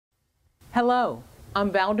Hello, I'm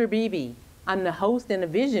Valder Beebe. I'm the host and the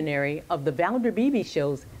visionary of the Valder Beebe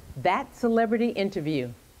Show's That Celebrity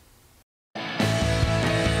Interview.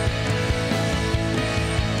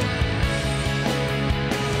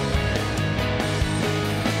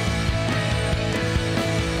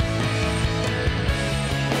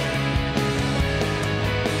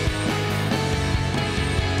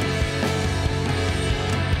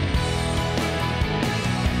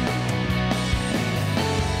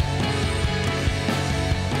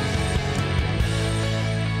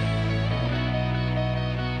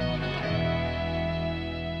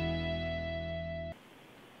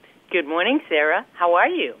 Good morning, Sarah. How are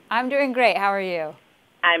you? I'm doing great. How are you?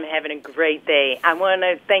 I'm having a great day. I want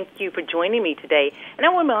to thank you for joining me today. And I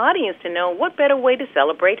want my audience to know what better way to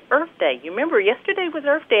celebrate Earth Day. You remember, yesterday was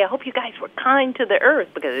Earth Day. I hope you guys were kind to the earth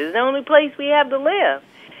because it's the only place we have to live.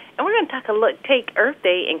 And we're going to take Earth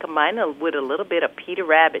Day and combine it with a little bit of Peter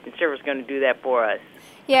Rabbit, and Sarah's going to do that for us.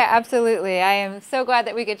 Yeah, absolutely. I am so glad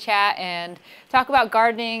that we could chat and talk about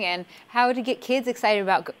gardening and how to get kids excited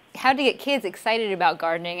about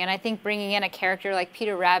gardening. And I think bringing in a character like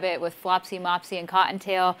Peter Rabbit with Flopsy, Mopsy, and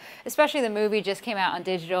Cottontail, especially the movie just came out on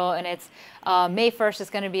digital, and it's May 1st.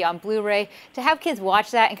 It's going to be on Blu-ray. To have kids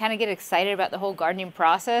watch that and kind of get excited about the whole gardening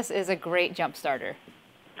process is a great jump starter.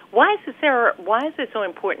 Why is it, Sarah? Why is it so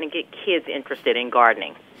important to get kids interested in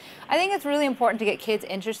gardening? I think it's really important to get kids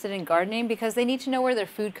interested in gardening because they need to know where their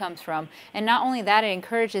food comes from. And not only that, it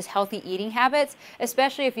encourages healthy eating habits,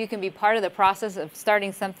 especially if you can be part of the process of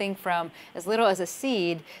starting something from as little as a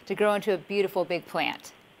seed to grow into a beautiful big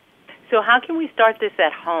plant. So how can we start this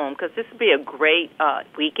at home? Because this would be a great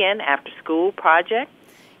weekend after school project.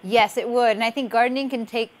 Yes, it would. And I think gardening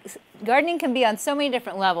can be on so many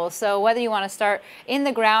different levels. So whether you want to start in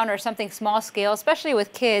the ground or something small scale, especially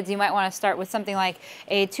with kids, you might want to start with something like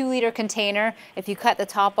a 2-liter container. If you cut the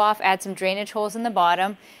top off, add some drainage holes in the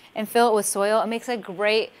bottom, and fill it with soil, it makes a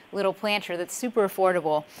great little planter that's super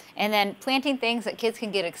affordable. And then planting things that kids can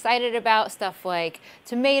get excited about, stuff like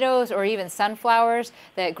tomatoes or even sunflowers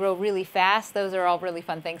that grow really fast, those are all really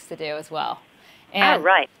fun things to do as well. And,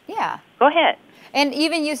 right. Yeah. Go ahead. And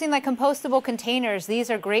even using like compostable containers,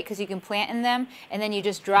 these are great because you can plant in them and then you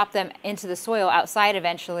just drop them into the soil outside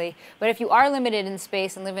eventually. But if you are limited in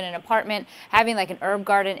space and live in an apartment, having like an herb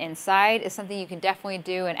garden inside is something you can definitely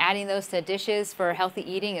do, and adding those to dishes for healthy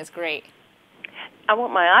eating is great. I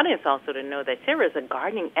want my audience also to know that Sarah is a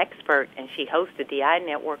gardening expert, and she hosts the DI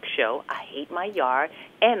Network show, I Hate My Yard,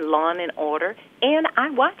 and Lawn and Order, and I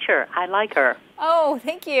watch her. I like her. Oh,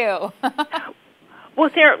 thank you. Well,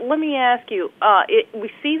 Sarah, let me ask you, we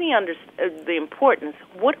see the importance.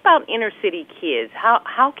 What about inner city kids?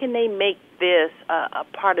 How can they make this a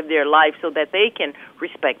part of their life so that they can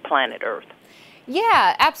respect planet Earth?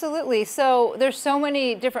 Yeah, absolutely. So there's so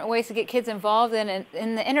many different ways to get kids involved, and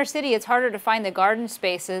in the inner city it's harder to find the garden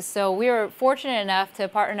spaces. So we were fortunate enough to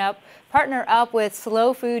partner up with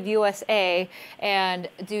Slow Food USA and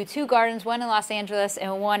do 2 gardens, one in Los Angeles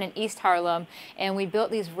and one in East Harlem. And we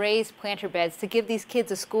built these raised planter beds to give these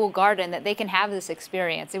kids a school garden that they can have this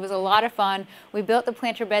experience. It was a lot of fun. We built the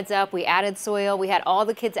planter beds up, we added soil, we had all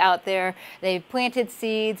the kids out there, they planted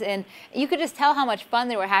seeds, and you could just tell how much fun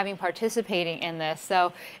they were having participating in this.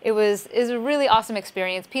 So it was a really awesome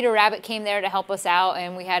experience. Peter Rabbit came there to help us out,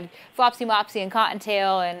 and we had Flopsy, Mopsy, and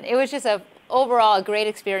Cottontail, and it was just overall a great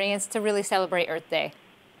experience to really celebrate Earth Day.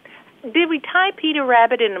 Did we tie Peter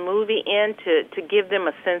Rabbit in the movie in to give them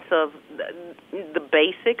a sense of the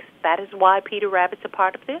basics? That is why Peter Rabbit's a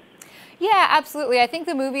part of this? Yeah, absolutely. I think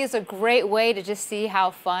the movie is a great way to just see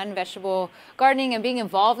how fun vegetable gardening and being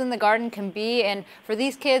involved in the garden can be. And for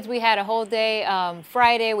these kids, we had a whole day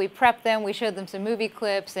Friday. We prepped them. We showed them some movie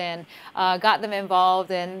clips and got them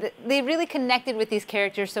involved. And they really connected with these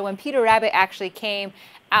characters. So when Peter Rabbit actually came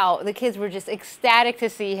out, the kids were just ecstatic to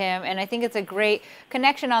see him. And I think it's a great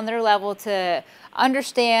connection on their level to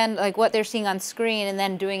understand like what they're seeing on screen and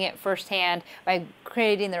then doing it firsthand by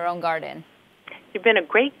creating their own garden. You've been a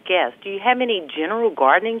great guest. Do you have any general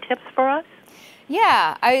gardening tips for us?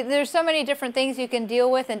 Yeah, there's so many different things you can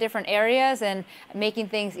deal with in different areas and making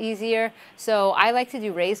things easier. So I like to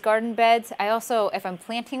do raised garden beds. I also, if I'm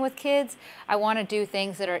planting with kids, I want to do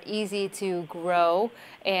things that are easy to grow,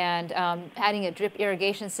 and adding a drip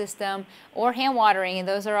irrigation system or hand watering, and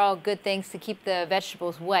those are all good things to keep the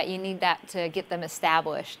vegetables wet. You need that to get them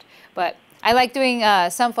established. But I like doing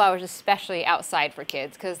sunflowers especially outside for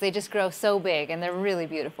kids because they just grow so big and they're really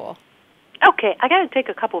beautiful. Okay, I got to take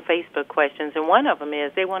a couple Facebook questions, and one of them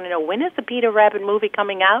is they want to know, when is the Peter Rabbit movie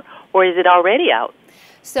coming out, or is it already out?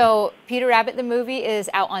 So Peter Rabbit the movie is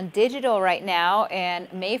out on digital right now,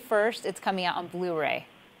 and May 1st it's coming out on Blu-ray.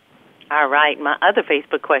 All right. My other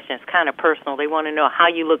Facebook question is kind of personal. They want to know how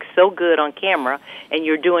you look so good on camera and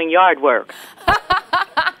you're doing yard work.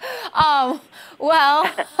 Well,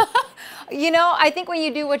 I think when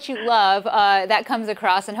you do what you love, that comes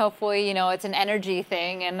across, and hopefully, it's an energy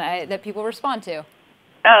thing and that people respond to.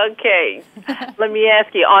 Okay. Let me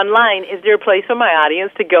ask you, online, is there a place for my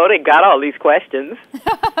audience to go that got all these questions?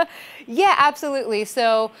 Yeah, absolutely.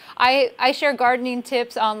 So I share gardening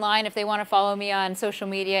tips online if they want to follow me on social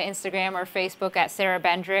media, Instagram or Facebook at Sara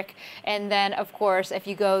Bendrick. And then, of course, if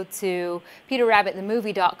you go to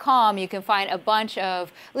PeterRabbitTheMovie.com, you can find a bunch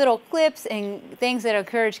of little clips and things that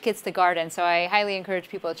encourage kids to garden. So I highly encourage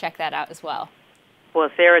people to check that out as well. Well,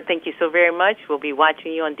 Sara, thank you so very much. We'll be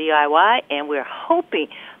watching you on DIY, and we're hoping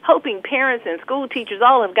parents and school teachers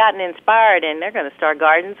all have gotten inspired, and they're going to start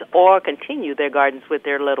gardens or continue their gardens with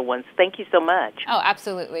their little ones. Thank you so much. Oh,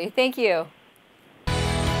 absolutely. Thank you.